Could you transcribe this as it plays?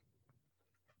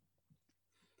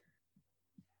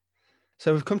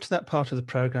So we've come to that part of the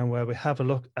program where we have a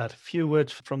look at a few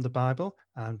words from the Bible.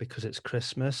 And because it's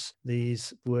Christmas,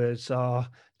 these words are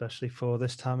especially for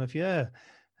this time of year.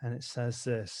 And it says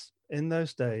this: in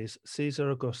those days, Caesar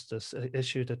Augustus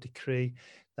issued a decree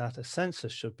that a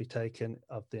census should be taken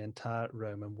of the entire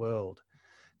Roman world.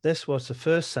 This was the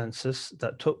first census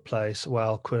that took place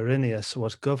while Quirinius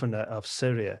was governor of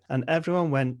Syria, and everyone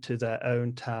went to their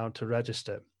own town to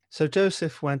register. So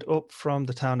Joseph went up from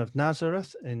the town of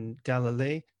Nazareth in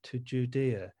Galilee to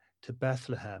Judea, to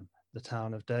Bethlehem, the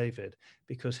town of David,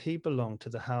 because he belonged to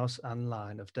the house and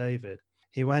line of David.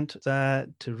 He went there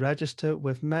to register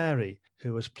with Mary,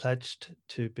 who was pledged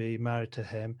to be married to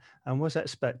him and was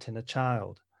expecting a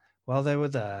child. While they were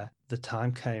there, the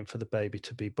time came for the baby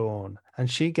to be born, and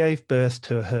she gave birth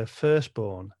to her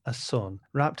firstborn, a son,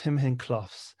 wrapped him in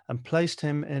cloths, and placed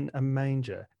him in a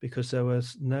manger, because there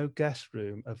was no guest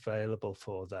room available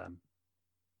for them.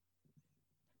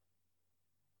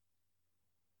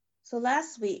 So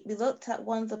last week, we looked at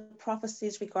one of the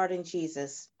prophecies regarding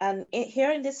Jesus. And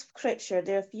here in this scripture,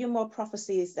 there are a few more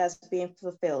prophecies that's being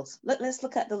fulfilled. Let's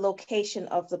look at the location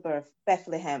of the birth,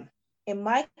 Bethlehem. In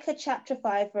Micah chapter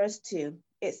 5, verse 2,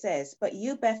 it says, "But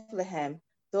you, Bethlehem,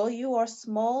 though you are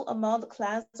small among the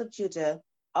clans of Judah,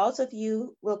 out of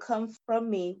you will come from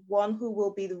me one who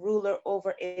will be the ruler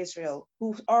over Israel,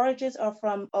 whose origins are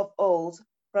from of old,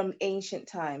 from ancient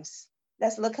times."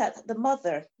 Let's look at the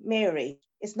mother, Mary.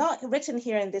 It's not written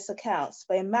here in this account,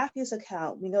 but in Matthew's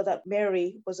account, we know that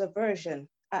Mary was a virgin.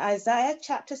 Isaiah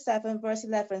chapter 7, verse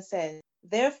 11 says,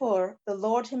 "Therefore the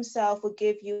Lord himself will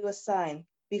give you a sign.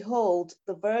 Behold,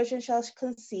 the virgin shall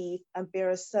conceive and bear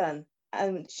a son,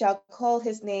 and shall call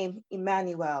his name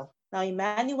Emmanuel." Now,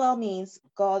 Emmanuel means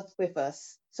God with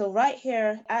us. So right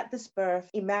here at this birth,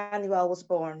 Emmanuel was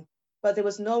born, but there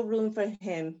was no room for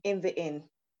him in the inn.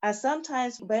 And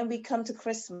sometimes when we come to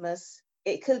Christmas,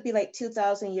 it could be like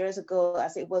 2,000 years ago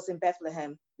as it was in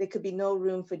Bethlehem. There could be no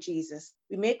room for Jesus.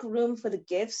 We make room for the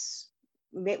gifts.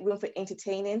 We make room for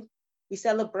entertaining. We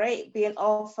celebrate being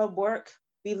off from work.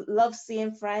 We love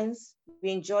seeing friends.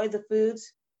 We enjoy the food.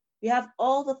 We have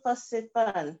all the fussy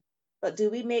fun. But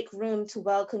do we make room to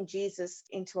welcome Jesus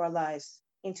into our lives,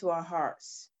 into our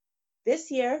hearts? This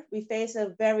year, we face a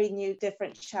very new,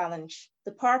 different challenge.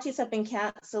 The parties have been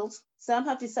canceled. Some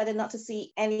have decided not to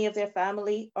see any of their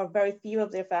family or very few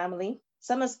of their family.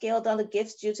 Some have scaled down the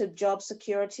gifts due to job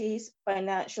securities,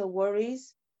 financial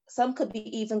worries. Some could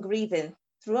be even grieving.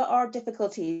 Throughout our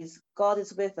difficulties, God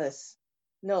is with us.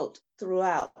 Note,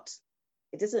 throughout.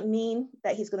 It doesn't mean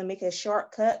that he's going to make a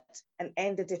shortcut and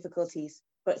end the difficulties,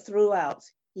 but throughout,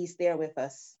 he's there with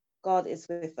us. God is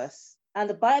with us. And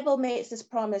the Bible makes this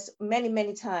promise many,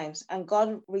 many times, and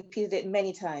God repeated it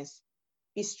many times.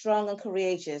 Be strong and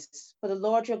courageous, for the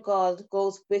Lord your God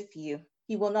goes with you.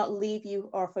 He will not leave you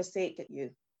or forsake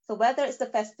you. So whether it's the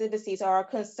festivities or our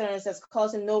concerns that's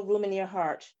causing no room in your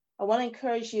heart, I want to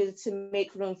encourage you to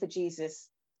make room for Jesus.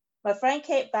 My friend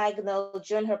Kate Bagnall,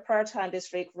 during her prayer time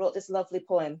this week, wrote this lovely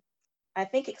poem. I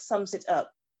think it sums it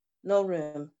up. No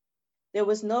room. There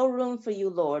was no room for you,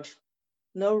 Lord.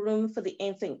 No room for the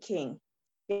infant king.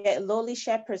 Yet lowly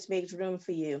shepherds made room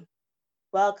for you.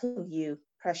 Welcome you,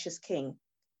 precious king.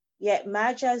 Yet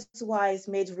magi's wise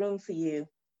made room for you,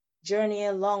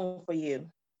 journeying long for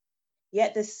you.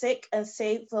 Yet the sick and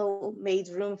sinful made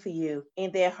room for you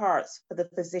in their hearts for the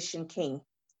physician king.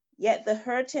 Yet the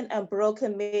hurting and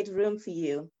broken made room for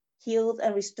you, healed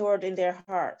and restored in their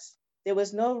hearts. There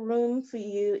was no room for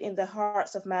you in the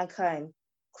hearts of mankind.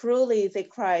 Cruelly they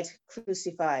cried,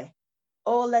 crucify.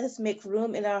 Oh, let us make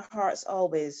room in our hearts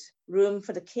always, room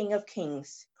for the King of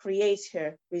Kings,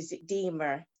 Creator,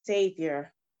 Redeemer,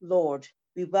 Savior, Lord.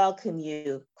 We welcome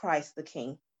you, Christ the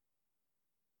King.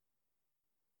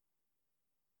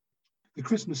 The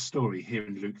Christmas story here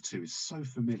in Luke 2 is so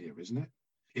familiar, isn't it?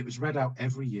 It was read out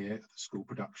every year at the school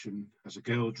production as a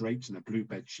girl draped in a blue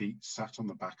bedsheet sat on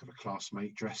the back of a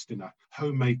classmate dressed in a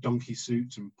homemade donkey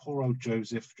suit, and poor old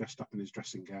Joseph dressed up in his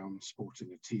dressing gown,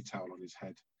 sporting a tea towel on his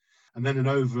head. And then an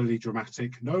overly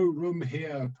dramatic "no room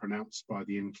here" pronounced by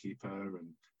the innkeeper,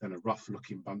 and then a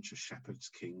rough-looking bunch of shepherds,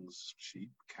 kings,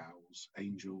 sheep, cows,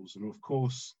 angels, and of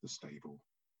course, the stable.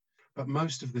 But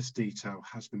most of this detail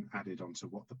has been added onto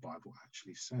what the Bible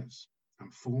actually says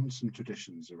and formed some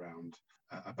traditions around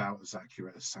about as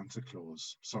accurate as Santa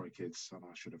Claus. Sorry, kids, and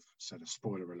I should have said a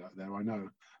spoiler alert there, I know.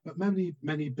 But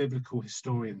many biblical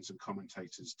historians and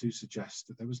commentators do suggest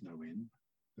that there was no inn,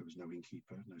 there was no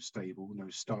innkeeper, no stable, no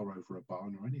star over a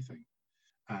barn or anything,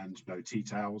 and no tea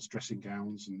towels, dressing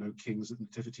gowns, and no kings at the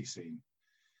nativity scene.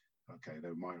 Okay, they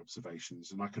were my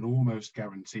observations, and I can almost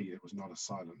guarantee it was not a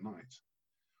silent night.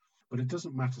 But it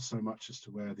doesn't matter so much as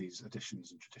to where these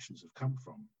additions and traditions have come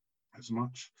from, as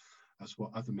much as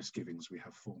what other misgivings we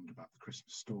have formed about the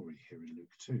Christmas story here in Luke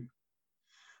 2.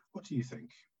 What do you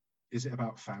think? Is it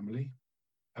about family,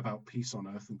 about peace on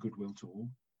earth and goodwill to all,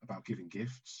 about giving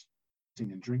gifts,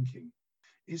 eating and drinking?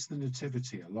 Is the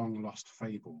Nativity a long-lost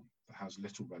fable that has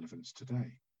little relevance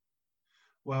today?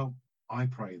 Well, I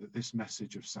pray that this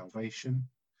message of salvation,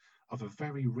 of a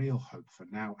very real hope for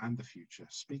now and the future,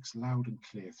 speaks loud and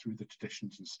clear through the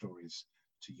traditions and stories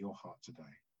to your heart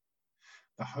today.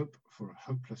 The hope for a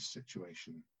hopeless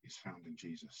situation is found in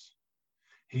Jesus.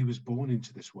 He was born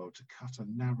into this world to cut a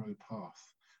narrow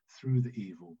path through the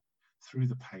evil, through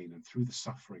the pain and through the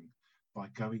suffering by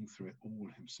going through it all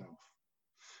himself.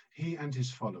 He and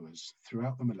his followers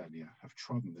throughout the millennia have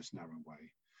trodden this narrow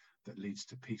way that leads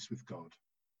to peace with God,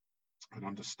 an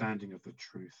understanding of the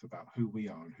truth about who we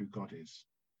are and who God is,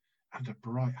 and a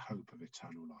bright hope of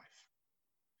eternal life.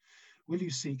 Will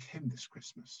you seek him this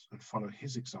Christmas and follow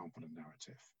his example and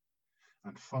narrative,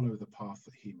 and follow the path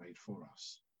that he made for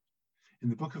us? In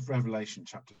the book of Revelation,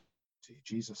 chapter 20,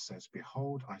 Jesus says,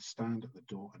 "Behold, I stand at the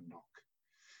door and knock.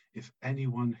 If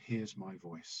anyone hears my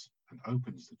voice and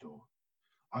opens the door,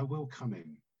 I will come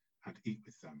in and eat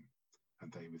with them,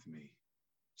 and they with me."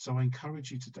 So I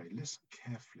encourage you today, listen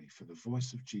carefully for the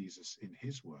voice of Jesus in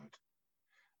his word,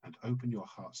 and open your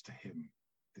hearts to him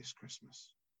this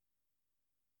Christmas.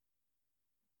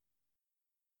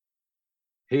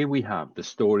 Here we have the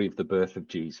story of the birth of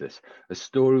Jesus, a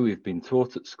story we've been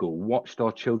taught at school, watched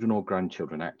our children or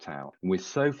grandchildren act out, and we're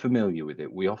so familiar with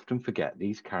it, we often forget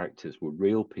these characters were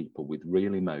real people with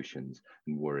real emotions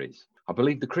and worries. I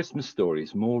believe the Christmas story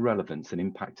is more relevant and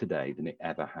impact today than it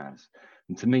ever has.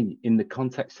 And to me, in the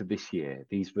context of this year,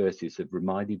 these verses have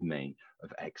reminded me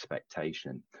of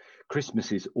expectation.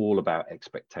 Christmas is all about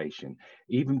expectation.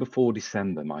 Even before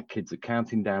December, my kids are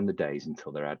counting down the days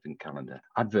until their advent calendar.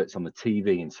 Adverts on the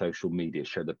TV and social media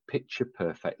show the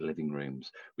picture-perfect living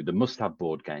rooms with the must-have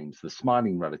board games, the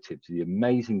smiling relatives, the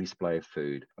amazing display of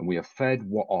food, and we are fed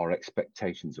what our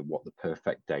expectations of what the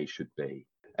perfect day should be.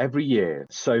 Every year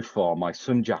so far, my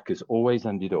son Jack has always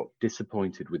ended up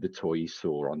disappointed with the toy he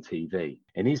saw on TV.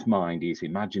 In his mind, he's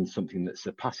imagined something that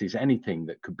surpasses anything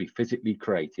that could be physically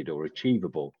created or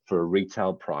achievable for a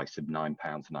retail price of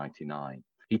 £9.99.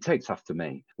 He takes after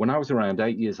me. When I was around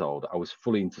 8 years old, I was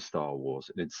fully into Star Wars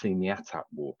and had seen the AT-AT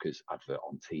Walkers advert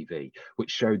on TV,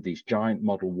 which showed these giant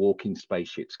model walking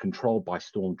spaceships controlled by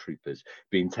stormtroopers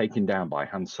being taken down by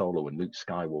Han Solo and Luke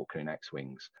Skywalker in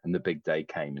X-Wings. And the big day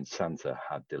came and Santa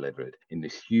had delivered. In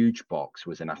this huge box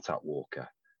was an AT-AT Walker.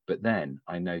 But then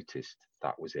I noticed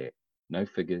that was it. No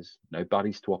figures, no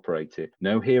baddies to operate it,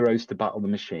 no heroes to battle the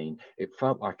machine. It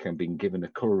felt like I'd been given a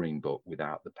colouring book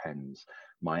without the pens.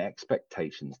 My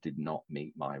expectations did not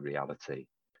meet my reality.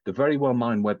 The Very Well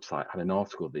Mind website had an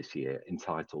article this year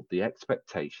entitled "The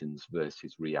Expectations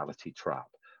versus Reality Trap.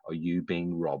 Are you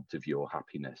being robbed of your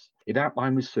happiness?" It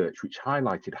outlined research which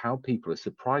highlighted how people are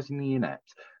surprisingly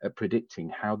inept at predicting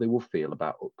how they will feel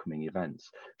about upcoming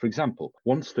events. For example,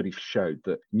 one study showed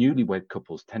that newlywed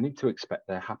couples tended to expect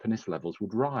their happiness levels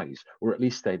would rise, or at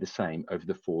least stay the same over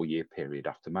the 4-year period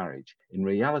after marriage. In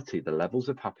reality, the levels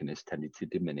of happiness tended to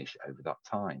diminish over that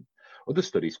time. Other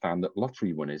studies found that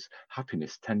lottery winners'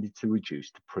 happiness tended to reduce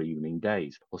to pre-winning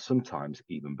days, or sometimes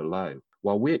even below.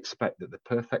 While we expect that the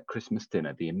perfect Christmas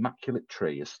dinner, the immaculate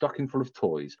tree, a stocking full of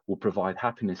toys will provide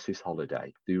happiness this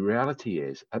holiday, the reality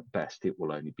is, at best, it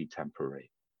will only be temporary.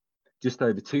 Just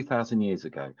over 2,000 years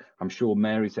ago, I'm sure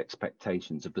Mary's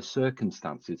expectations of the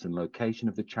circumstances and location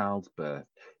of the child's birth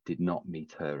did not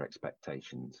meet her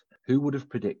expectations. Who would have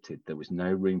predicted there was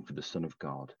no room for the Son of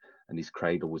God and his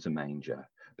cradle was a manger?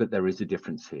 But there is a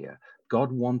difference here.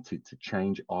 God wanted to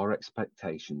change our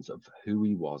expectations of who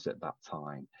he was at that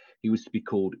time. He was to be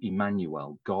called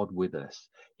Emmanuel, God with us.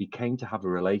 He came to have a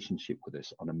relationship with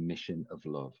us on a mission of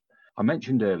love. I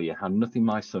mentioned earlier how nothing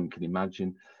my son can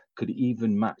imagine could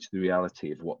even match the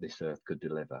reality of what this earth could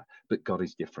deliver. But God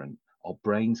is different. Our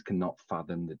brains cannot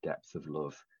fathom the depth of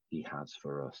love he has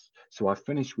for us. So I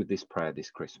finish with this prayer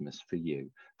this Christmas for you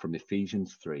from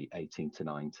Ephesians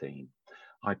 3:18-19.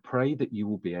 I pray that you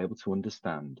will be able to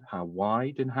understand how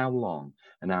wide and how long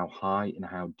and how high and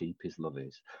how deep his love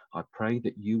is. I pray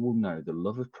that you will know the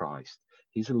love of Christ.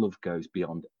 His love goes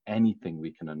beyond anything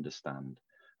we can understand.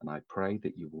 And I pray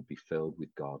that you will be filled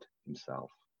with God himself.